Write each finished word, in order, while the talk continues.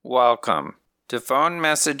Welcome to Phone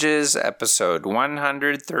Messages, episode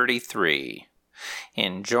 133,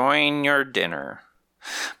 Enjoying Your Dinner.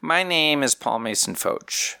 My name is Paul Mason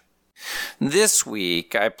Foch. This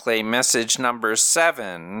week, I play message number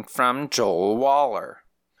 7 from Joel Waller.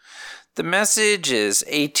 The message is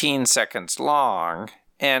 18 seconds long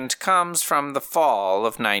and comes from the fall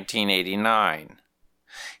of 1989.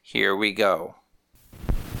 Here we go.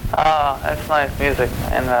 That's nice music,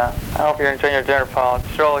 and I hope you're enjoying your dinner, Paul.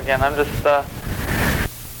 It's Joel again. I'm just,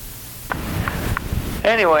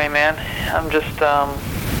 anyway, man, I'm just,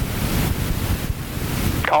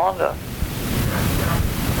 calling to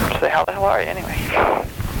say how the hell are you, anyway.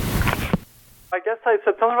 I guess I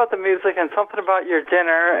said something about the music and something about your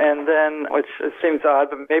dinner, and then, which seems odd,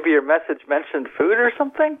 but maybe your message mentioned food or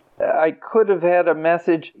something? I could have had a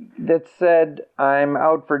message that said, I'm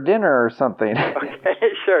out for dinner or something.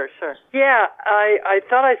 Okay, sure. Yeah, I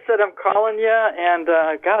thought I said I'm calling you, and,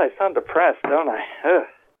 God, I sound depressed, don't I? Ugh.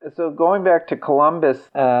 So going back to Columbus,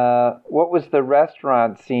 what was the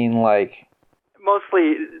restaurant scene like?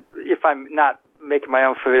 Mostly, if I'm not making my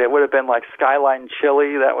own food, it would have been like Skyline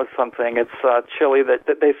Chili. That was something. It's chili that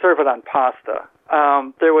they serve it on pasta.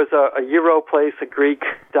 There was a Euro place, a Greek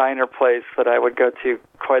diner place that I would go to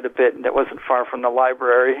quite a bit, and it wasn't far from the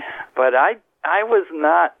library. But I was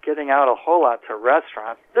not getting out a whole lot to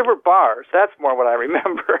restaurants. There were bars. That's more what I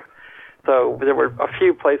remember. So there were a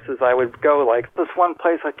few places I would go, like this one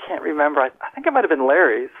place I can't remember. I think it might have been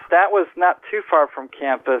Larry's. That was not too far from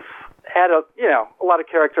campus. Had a lot of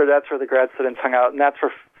character. That's where the grad students hung out, and that's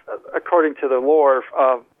where, according to the lore,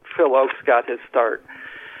 Phil Oakes got his start.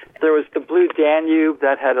 There was the Blue Danube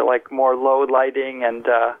that had like more low lighting and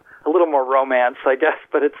a little more romance, I guess,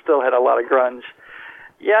 but it still had a lot of grunge.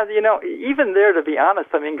 Yeah, even there, to be honest,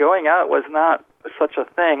 I mean, going out was not such a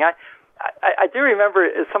thing. I do remember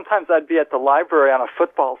sometimes I'd be at the library on a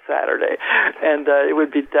football Saturday, and it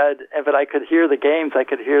would be dead, but I could hear the games. I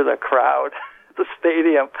could hear the crowd, the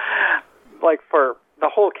stadium, like for the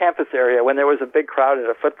whole campus area. When there was a big crowd at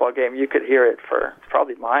a football game, you could hear it for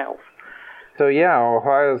probably miles. So yeah,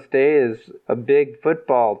 Ohio State is a big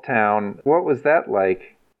football town. What was that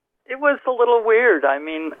like? It was a little weird. I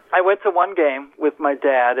mean, I went to one game with my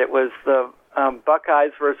dad. It was the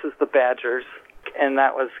Buckeyes versus the Badgers, and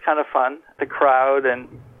that was kind of fun. The crowd and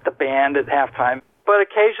the band at halftime. But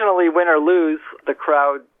occasionally, win or lose, the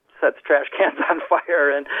crowd sets trash cans on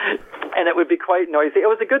fire, and it would be quite noisy. It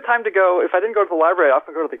was a good time to go. If I didn't go to the library, I'd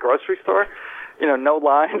often go to the grocery store. No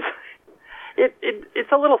lines.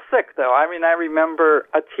 It's a little sick, though. I mean, I remember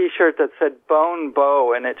a T-shirt that said Bone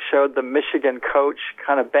Bow, and it showed the Michigan coach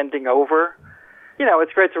kind of bending over.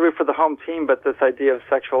 It's great to root for the home team, but this idea of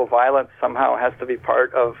sexual violence somehow has to be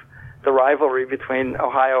part of the rivalry between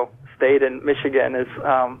Ohio State and Michigan.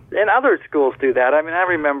 And other schools do that. I mean, I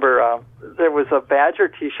remember there was a Badger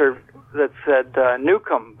T-shirt that said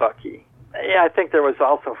Nuke 'em, Bucky. Yeah, I think there was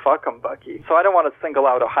also Fuck 'em, Bucky. So I don't want to single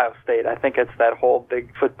out Ohio State. I think it's that whole big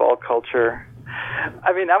football culture.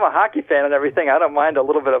 I mean, I'm a hockey fan and everything. I don't mind a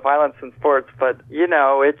little bit of violence in sports, but,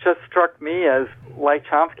 it just struck me as, like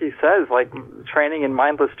Chomsky says, like training in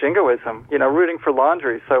mindless jingoism, rooting for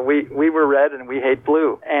laundry. So we were red and we hate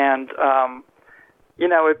blue. And,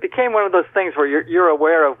 it became one of those things where you're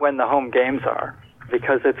aware of when the home games are,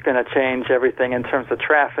 because it's going to change everything in terms of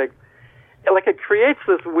traffic. Like, it creates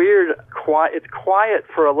this weird it's quiet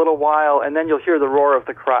for a little while, and then you'll hear the roar of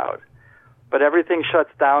the crowd. But everything shuts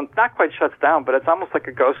down. Not quite shuts down, but it's almost like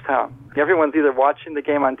a ghost town. Everyone's either watching the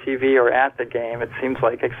game on TV or at the game, it seems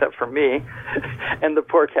like, except for me and the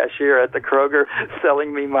poor cashier at the Kroger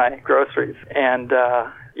selling me my groceries. And,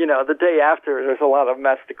 the day after, there's a lot of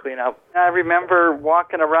mess to clean up. I remember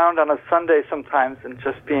walking around on a Sunday sometimes and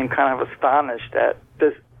just being kind of astonished at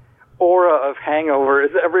this aura of hangover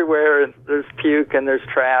is everywhere, and there's puke and there's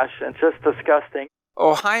trash, and it's just disgusting.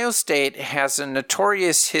 Ohio State has a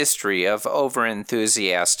notorious history of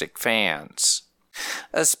overenthusiastic fans,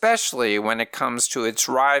 especially when it comes to its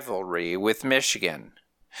rivalry with Michigan,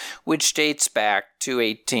 which dates back to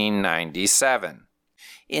 1897.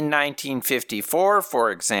 In 1954, for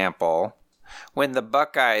example, when the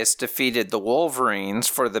Buckeyes defeated the Wolverines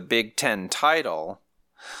for the Big Ten title,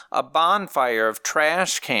 a bonfire of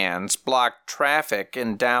trash cans blocked traffic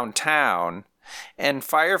in downtown, and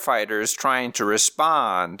firefighters trying to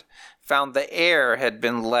respond found the air had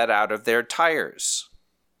been let out of their tires.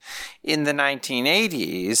 In the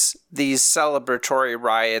 1980s, these celebratory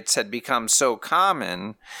riots had become so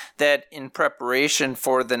common that in preparation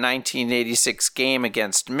for the 1986 game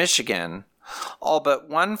against Michigan, all but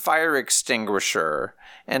one fire extinguisher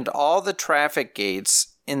and all the traffic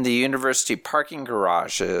gates in the university parking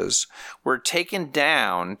garages were taken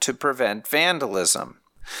down to prevent vandalism.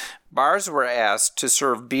 Bars were asked to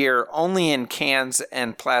serve beer only in cans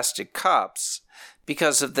and plastic cups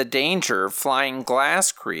because of the danger flying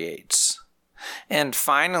glass creates. And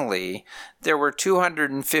finally, there were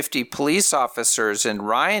 250 police officers in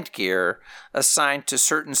riot gear assigned to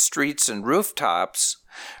certain streets and rooftops,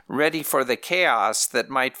 ready for the chaos that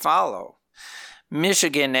might follow.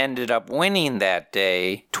 Michigan ended up winning that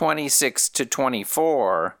day,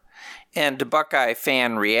 26-24, and Buckeye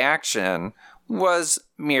fan reaction was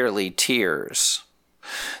merely tears.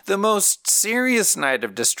 The most serious night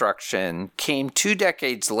of destruction came 2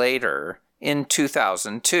 decades later, in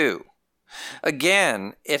 2002.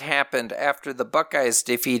 Again, it happened after the Buckeyes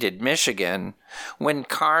defeated Michigan, when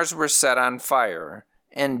cars were set on fire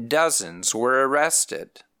and dozens were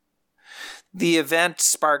arrested. The event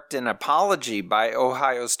sparked an apology by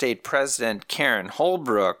Ohio State President Karen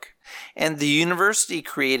Holbrook, and the university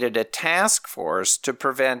created a task force to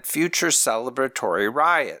prevent future celebratory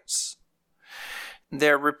riots.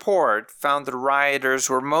 Their report found the rioters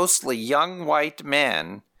were mostly young white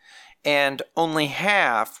men, and only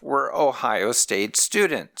half were Ohio State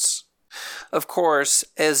students. Of course,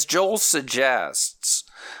 as Joel suggests,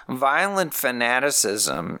 violent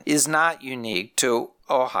fanaticism is not unique to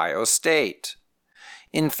Ohio State.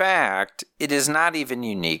 In fact, it is not even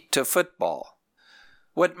unique to football.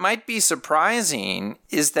 What might be surprising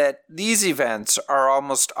is that these events are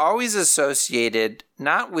almost always associated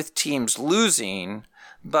not with teams losing,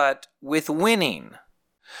 but with winning.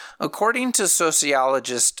 According to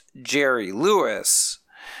sociologist Jerry Lewis,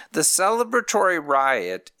 the celebratory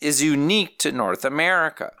riot is unique to North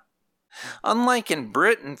America. Unlike in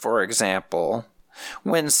Britain, for example,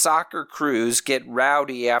 when soccer crews get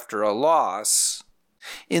rowdy after a loss,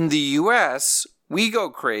 in the U.S., we go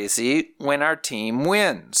crazy when our team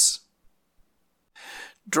wins.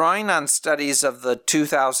 Drawing on studies of the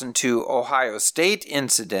 2002 Ohio State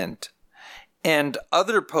incident and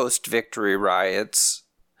other post-victory riots,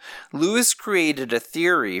 Lewis created a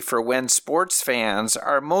theory for when sports fans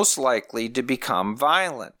are most likely to become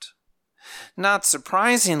violent. Not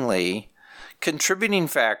surprisingly, contributing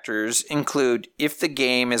factors include if the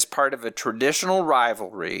game is part of a traditional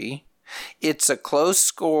rivalry, it's a close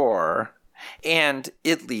score, and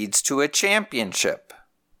it leads to a championship.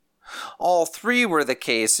 All three were the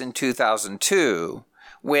case in 2002,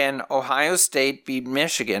 when Ohio State beat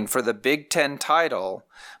Michigan for the Big Ten title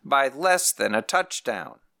by less than a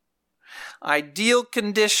touchdown. Ideal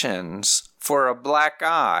conditions for a black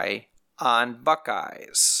eye on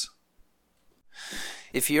Buckeyes.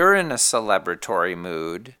 If you're in a celebratory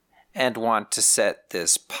mood and want to set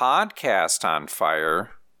this podcast on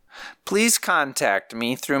fire, please contact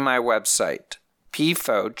me through my website,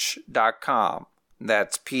 pfoch.com.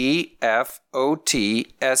 That's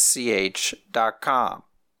pfootsch.com.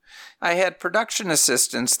 I had production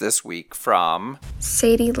assistance this week from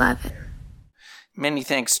Sadie Levin. Many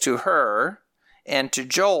thanks to her and to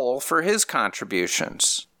Joel for his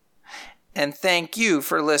contributions. And thank you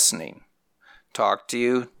for listening. Talk to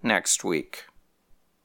you next week.